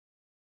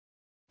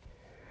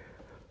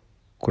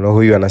Kuna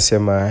huyu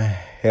anasema,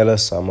 hello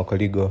Sama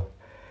Koligo,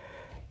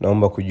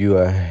 naomba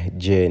kujua,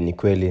 je, ni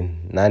kweli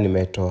nani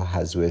meto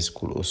haziwezi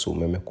kuruhusu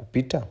umeme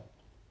kupita?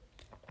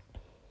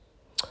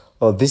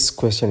 Oh, this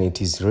question,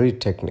 it is really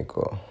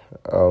technical.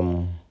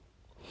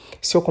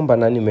 Sio kwamba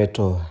nani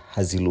meto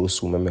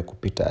haziruhusu umeme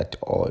kupita at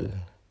all.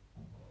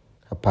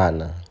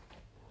 Hapana.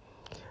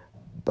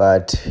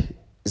 But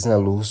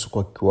zinaruhusu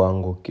kwa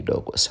kiwango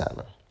kidogo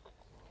sana.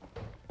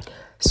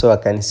 So I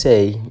can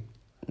say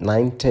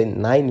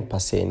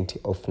 99%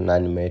 of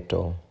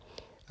non-metal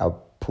are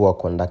poor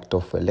conductor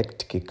of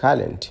electric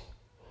current,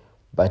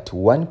 but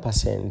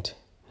 1%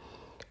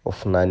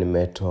 of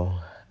non-metal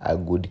are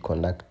good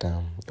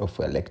conductor of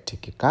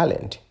electric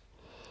current.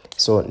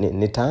 So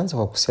nitaanza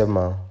kwa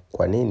kusema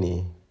kwa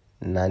nini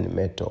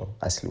non-metal,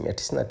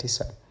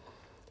 99%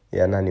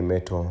 ya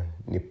non-metal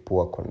ni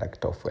poor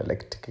conductor of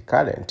electric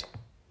current.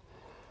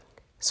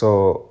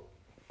 So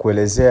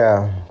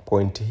kuelezea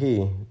point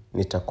hii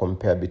nita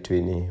compare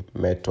between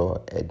metal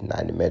and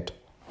non-metal.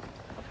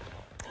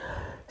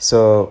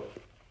 So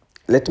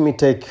let me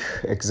take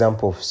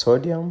example of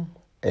sodium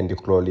and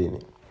chlorine.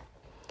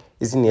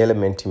 Hizi ni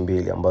element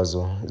mbili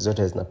ambazo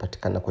zote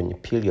zinapatikana kwenye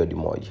period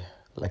moja,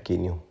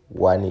 lakini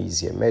one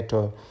is a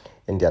metal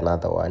and the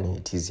another one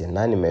it is a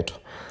non-metal.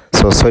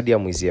 So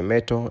sodium is a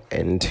metal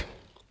and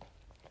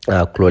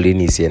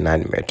chlorine is a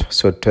non-metal.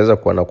 So tutaweza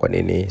kuona kwa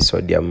nini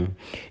sodium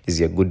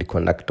is a good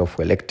conductor of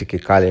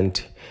electric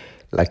current,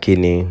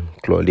 lakini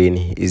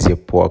chlorine is a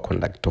poor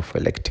conductor of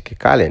electric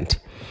current.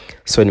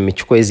 So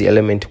nimechukua hizi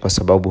element kwa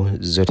sababu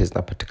zote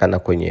zinapatikana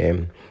kwenye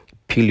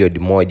period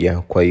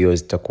moja, kwa hiyo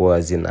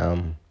zitakuwa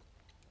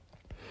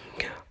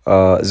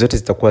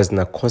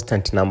zina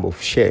constant number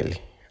of shell,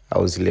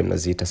 au zile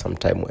mnaziita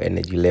sometime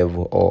energy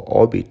level or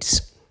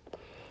orbits.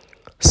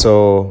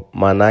 So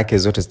maana yake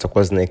zote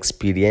zitakuwa zina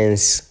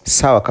experience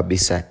sawa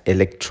kabisa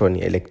electron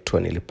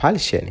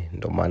repulsion.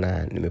 Ndio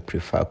maana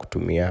nimeprefer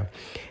kutumia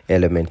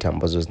element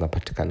ambazo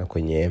zinapatikana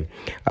kwenye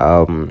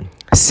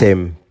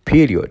same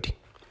period.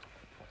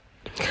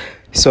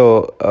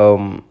 So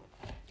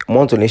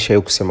mwanzo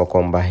nishawahi kusema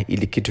kwamba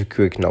ili kitu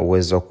kiwe kina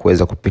uwezo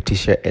kuweza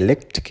kupitisha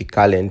electric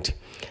current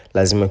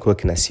lazima kiwe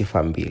kina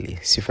sifa mbili.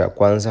 Sifa ya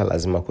kwanza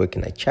lazima kiwe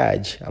kina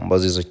charge,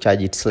 ambazo hizo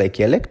charge it's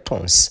like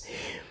electrons,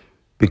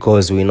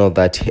 because we know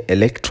that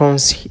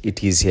electrons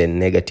it is a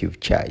negative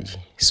charge.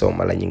 So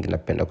mara nyingi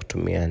napenda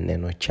kutumia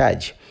neno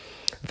charge.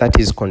 That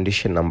is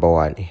condition number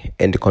 1.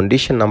 And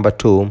condition number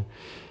 2,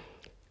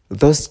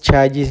 those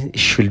charges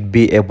should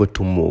be able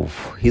to move.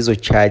 Hizo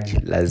charge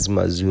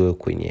lazima ziwe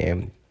kwenye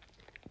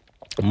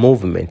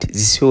movement,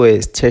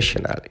 zisiwe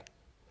stationary.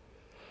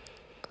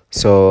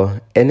 So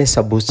any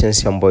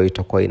substance ambayo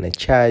itakuwa ina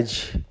charge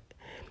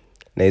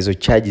na hizo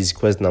charges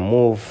zikiwa zina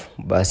move,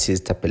 basi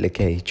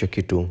zitapelekea hicho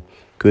kitu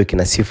kiwe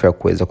kina sifa ya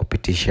kuweza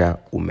kupitisha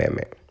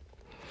umeme.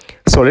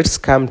 So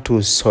let's come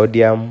to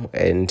sodium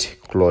and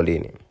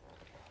chlorine.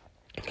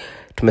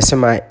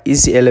 Tumesema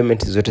hizi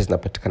elements zote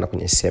zinapatikana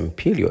kwenye same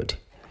period,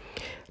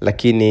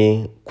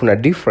 lakini kuna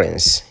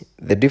difference.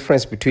 The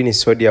difference between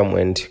sodium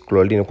and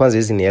chlorine, kwanza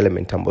hizi ni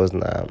element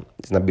ambazo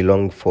zina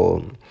belong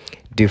for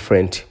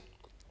different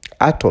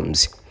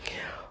atoms.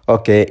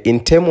 Okay, in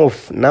terms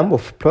of number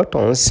of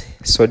protons,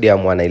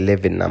 sodium ana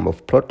 11 number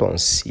of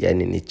protons,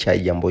 yani ni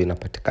charge ambayo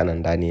inapatikana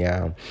ndani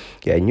ya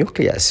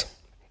nucleus.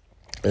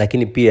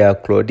 Lakini pia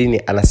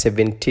chlorine ana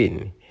 17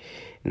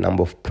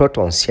 number of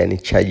protons, yani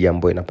charge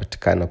ambayo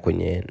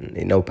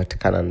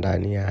inapatikana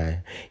ndani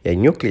ya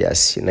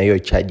nucleus, na hiyo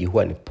charge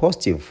huwa ni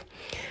positive.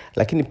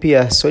 Lakini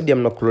pia sodium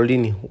na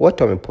chlorine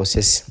wote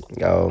wamepossess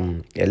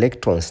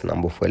electrons,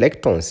 number of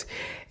electrons,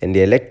 and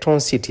the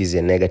electrons it is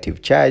a negative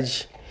charge,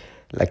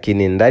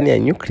 lakini ndani ya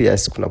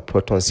nucleus kuna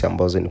protons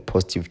ambazo ni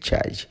positive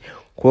charge.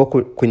 Kwa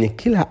kwenye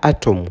kila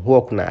atom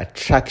huwa kuna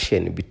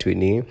attraction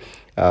between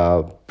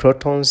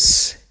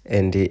protons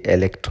and the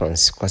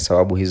electrons, kwa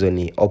sababu hizo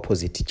ni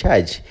opposite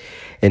charge,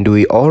 and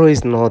we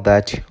always know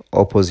that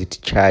opposite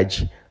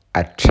charge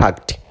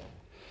attract.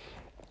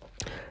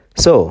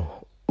 So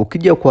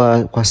ukija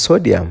kwa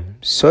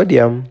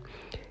sodium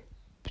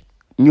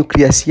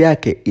nucleus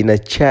yake ina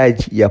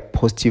charge ya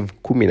positive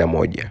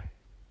 11,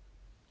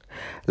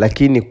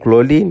 lakini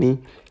chlorine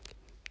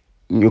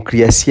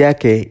nucleus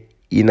yake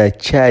ina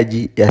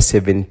charge ya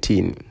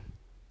 17.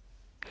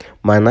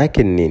 Maana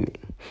yake ni nini?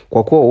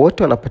 Kwa kuwa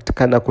wote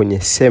wanapatikana kwenye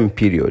same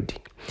period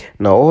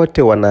na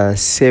wote wana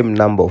same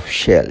number of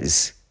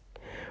shells,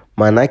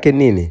 maana yake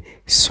nini?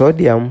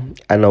 Sodium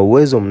ana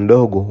uwezo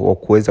mdogo wa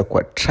kuweza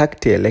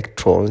kuattract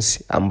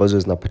electrons ambazo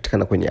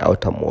zinapatikana kwenye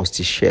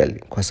outermost shell,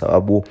 kwa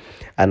sababu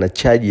ana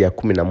charge ya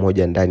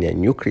 11 ndani ya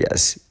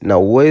nucleus, na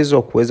uwezo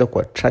wa kuweza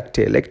kuattract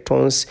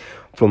electrons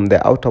from the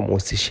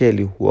outermost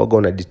shell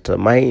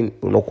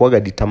unakuwa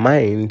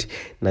determined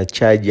na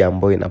charge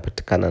ambayo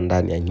inapatikana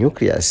ndani ya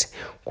nucleus.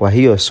 Kwa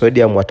hiyo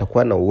sodium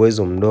atakuwa na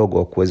uwezo mdogo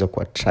wa kuweza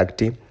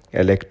kuattract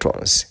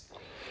electrons.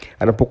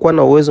 Anapokuwa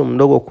na uwezo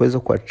mdogo wa kuweza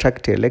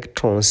kuattract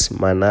electrons,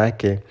 maana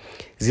yake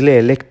zile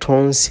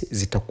electrons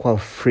zitakuwa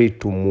free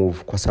to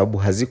move, kwa sababu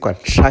haziko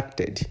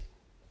attracted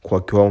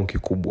kwa kiwango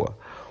kikubwa.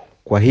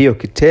 Kwa hiyo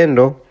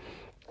kitendo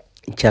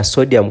cha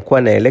sodium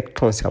kuwa na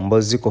electrons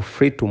ambazo ziko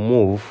free to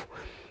move,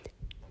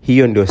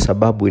 hiyo ndio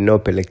sababu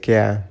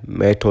inayopelekea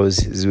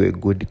metals ziwe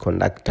good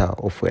conductor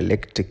of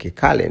electric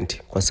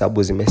current, kwa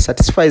sababu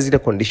zimesatisfy zile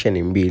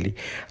condition mbili,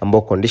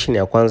 ambao condition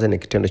ya kwanza ni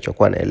kitendo cha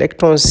kuwa na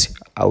electrons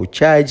au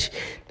charge,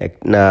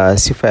 na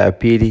sifa ya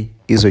pili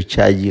hizo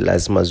charge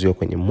lazima ziwe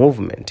kwenye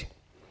movement.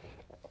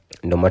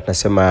 Ndio maana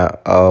tunasema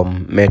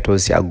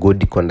metals are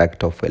good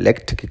conductor of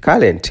electric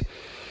current.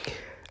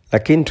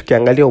 Lakini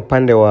tukiangalia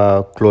upande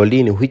wa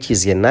chlorine, which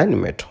is a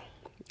non-metal,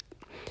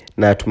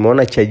 na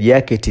tumeona charge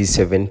yake is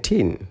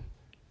 17,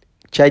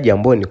 charge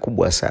ambayo ni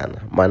kubwa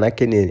sana. Maana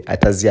yake ni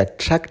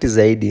ataziattract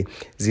zaidi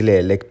zile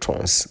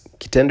electrons.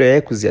 Kitendo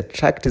yake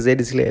kuziattract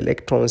zaidi zile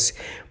electrons,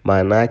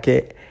 maana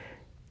yake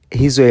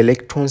hizo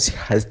electrons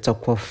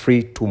hazitakuwa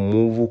free to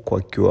move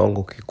kwa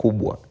kiwango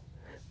kikubwa.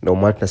 Ndio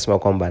maana tunasema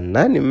kwamba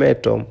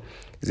non-metal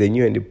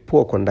zenyewe ni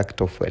poor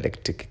conductor of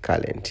electric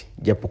current.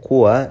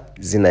 Japokuwa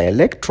zina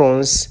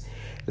electrons,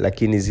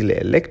 lakini zile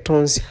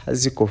electrons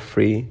haziko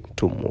free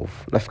to move.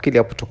 Nafikiri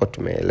hapo tutakuwa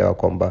tumeelewa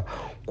kwamba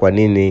kwa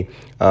nini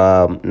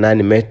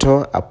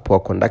non-metal are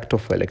poor conductor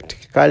of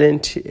electric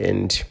current,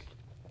 and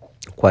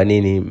kwa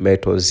nini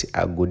metals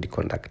are good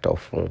conductor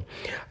of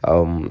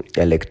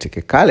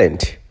electric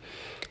current.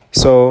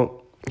 So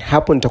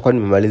hapo nitakuwa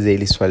nimemaliza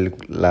hili swali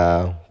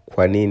la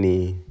kwa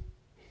nini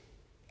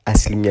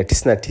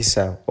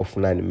 99% of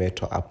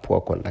non-metal are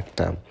poor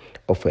conductor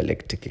of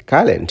electric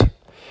current.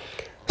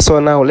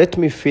 So now let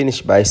me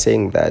finish by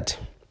saying that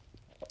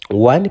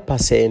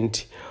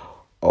 1%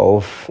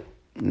 of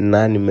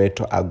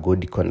non-metal are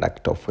good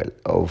conductor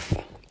of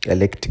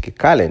electric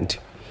current.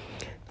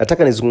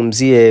 Nataka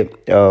nizungumzie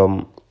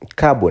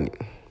carbon.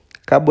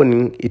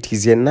 Carbon, it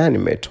is a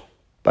non-metal,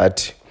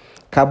 but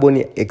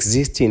carbon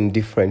exists in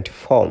different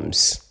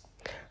forms,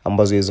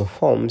 ambazo hizo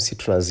forms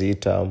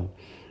tunaziita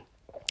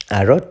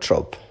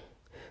allotrope.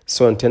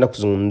 So nitaenda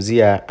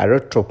kuzungumzia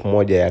allotrope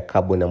moja ya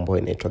carbon ambayo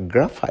inaitwa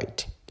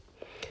graphite.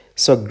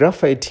 So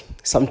graphite,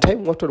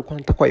 sometimes watu walikuwa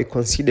wanataka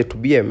iconsider to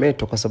be a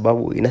metal kwa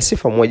sababu ina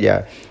sifa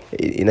moja,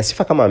 ina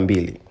sifa kama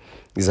mbili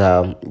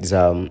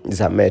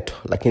za metal,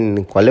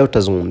 lakini kwa leo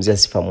tutazungumzia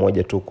sifa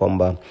moja tu,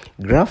 kwamba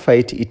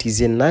graphite, it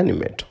is a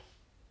non-metal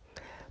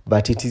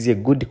but it is a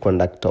good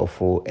conductor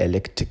of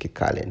electric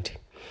current.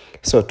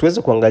 So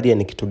tuweze kuangalia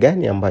ni kitu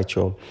gani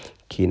ambacho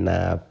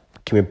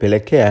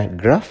kimepelekea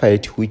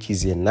graphite, which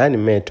is a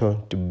non-metal,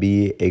 to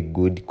be a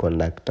good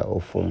conductor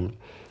of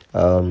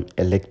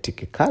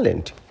electric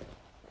current.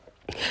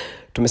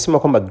 Tumesema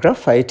kwamba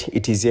graphite,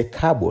 it is a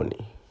carbon,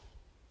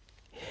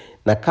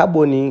 na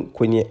carbon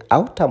kwenye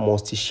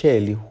outermost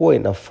shell huwa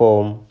ina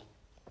form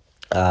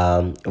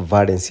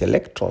valence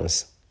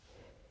electrons.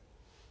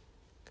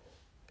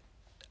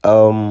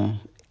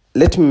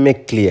 Let me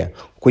make clear,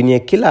 kwenye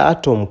kila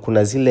atom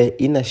kuna zile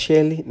inner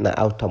shell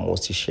na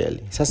outermost shell.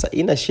 Sasa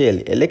inner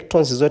shell,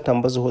 electrons zote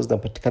ambazo huwa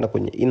zinapatikana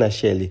kwenye inner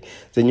shell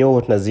zenyewe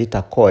huwa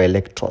tunaziita core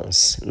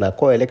electrons, na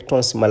core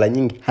electrons mara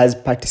nyingi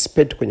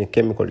participate kwenye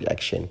chemical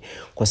reaction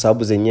kwa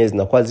sababu zenyewe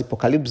zinakuwa zipo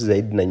karibu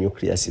zaidi na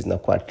nucleus,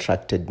 zinakuwa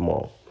attracted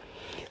more.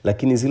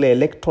 Lakini zile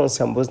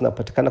electrons ambazo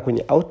zinapatikana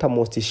kwenye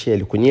outermost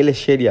shell, kwenye ile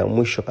shell ya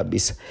mwisho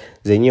kabisa,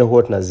 zenyewe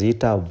huwa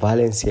tunaziita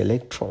valence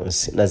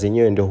electrons, na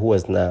zenyewe ndio huwa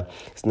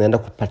zinaenda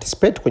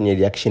kuparticipate kwenye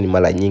reaction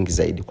mara nyingi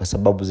zaidi kwa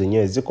sababu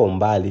zenyewe ziko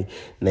mbali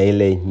na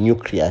ile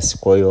nucleus,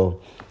 kwa hiyo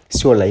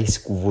sio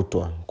rahisi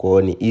kuvutwa, kwa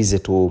hiyo ni easy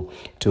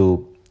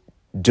to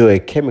do a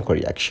chemical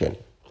reaction.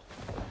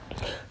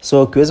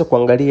 So ukiweza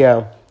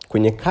kuangalia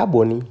kwenye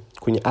carbon,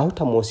 kwenye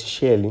outermost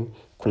shell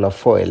kuna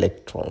 4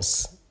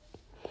 electrons.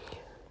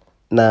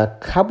 Na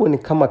carbon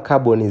kama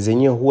carbon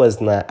zenyewe huwa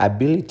zina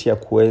ability ya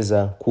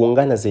kuweza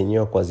kuungana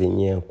zenyewe kwa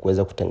zenyewe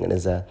kuweza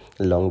kutengeneza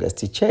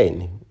longest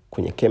chain.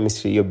 Kwenye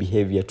chemistry hiyo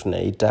behavior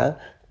tunaita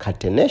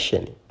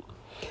catenation.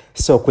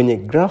 So kwenye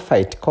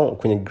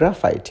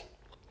graphite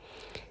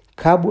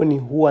carbon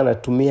huwa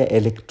anatumia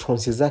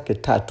electrons zake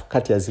 3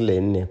 kati ya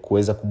zile 4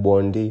 kuweza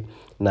kubondi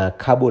na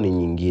carbon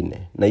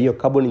nyingine. Na hiyo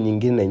carbon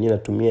nyingine yenyewe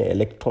inatumia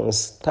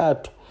electrons 3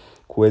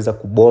 kuweza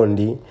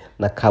kubondi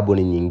na carbon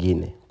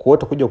nyingine. Kwa hiyo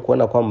utakuja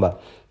kuona kwamba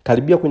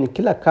karibia kwenye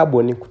kila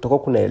carbon kutakuwa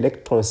kuna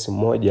electrons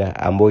moja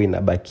ambayo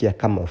inabakia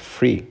kama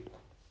free.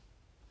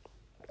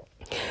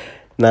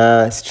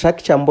 Na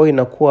structure ambayo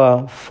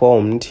inakuwa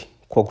formed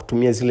kwa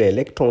kutumia zile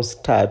electrons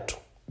 3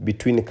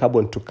 between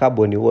carbon to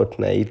carbon huwa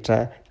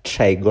tunaita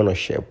trigonal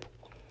shape.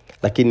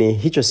 Lakini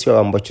hicho sio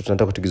ambacho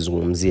tunataka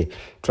tukizungumzie.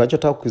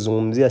 Tunachotaka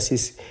kuzungumzia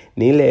sisi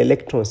ni ile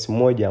electrons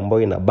moja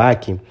ambayo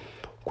inabaki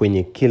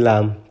kwenye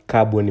kila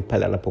carbon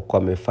pale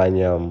anapokuwa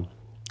amefanya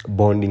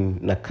bonding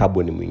na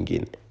carbon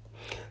mwingine.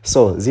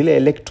 So zile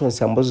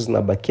electrons ambazo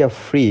zinabakia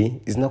free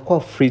zinakuwa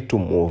free to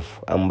move,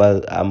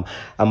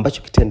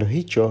 ambacho kitendo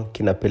hicho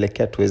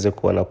kinapelekea tuweze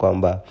kuona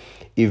kwamba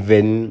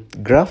even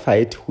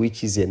graphite,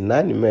 which is a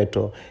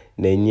non-metal,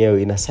 na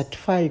yenyewe ina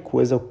certify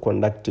kuweza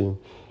kuconduct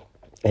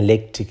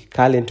electric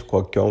current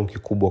kwa kiwango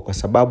kikubwa kwa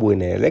sababu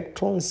ina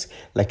electrons,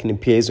 lakini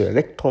pia hizo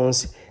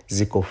electrons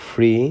ziko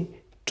free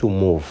to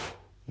move.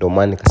 Ndio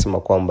maana nikasema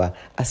kwamba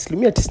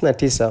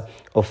 99%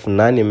 of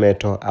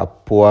non-metal are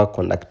poor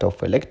conductor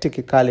of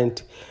electric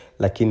current,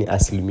 lakini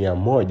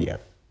 1%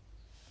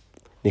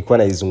 nilikuwa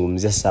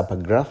naizungumzia sasa hapa,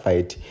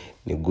 graphite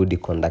ni good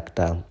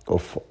conductor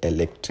of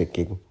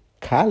electric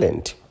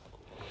current.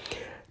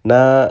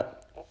 Na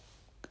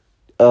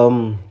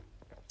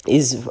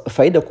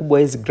faida kubwa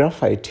hizi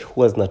graphite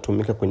huwa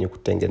zinatumika kwenye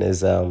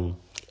kutengeneza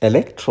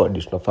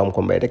electrode. Tunafahamu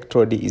kwamba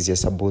electrode is a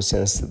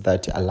substance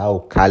that allow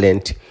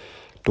current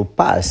to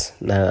pass.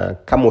 Na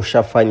kama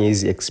ushafanya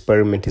hizi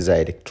experiment za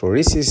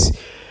electrolysis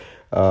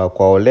kwa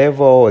O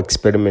level,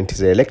 experiment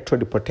za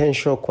electrode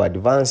potential kwa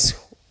advance,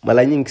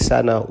 mara nyingi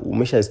sana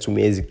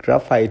umeshazitumia hizi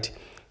graphite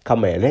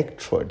kama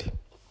electrode.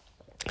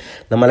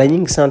 Na mara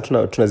nyingi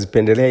sana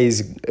tunazipendelea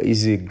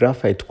hizi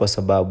graphite kwa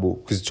sababu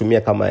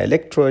kuzitumia kama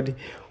electrode,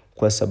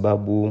 kwa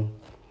sababu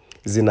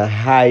zina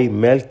high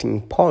melting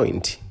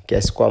point,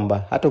 kiasi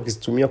kwamba hata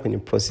ukizitumia kwenye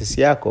process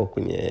yako,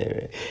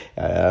 kwenye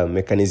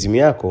mechanism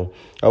yako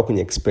au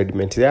kwenye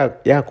experiment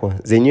yako,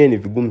 zenyewe ni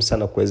vigumu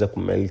sana kuweza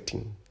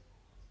kumelting,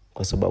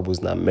 kwa sababu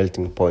zina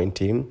melting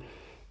point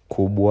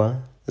kubwa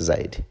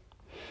zaidi.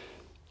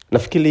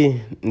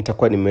 Nafikiri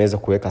nitakuwa nimeweza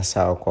kuweka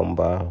sawa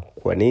kwamba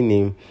kwa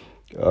nini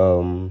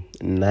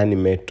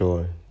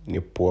non-metal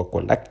ni poor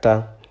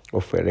conductor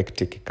of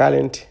electric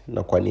current,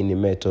 na kwa nini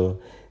metal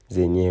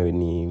zenyewe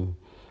ni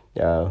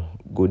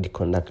good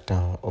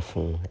conductor of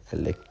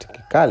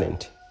electric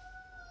current.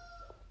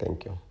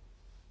 Thank you.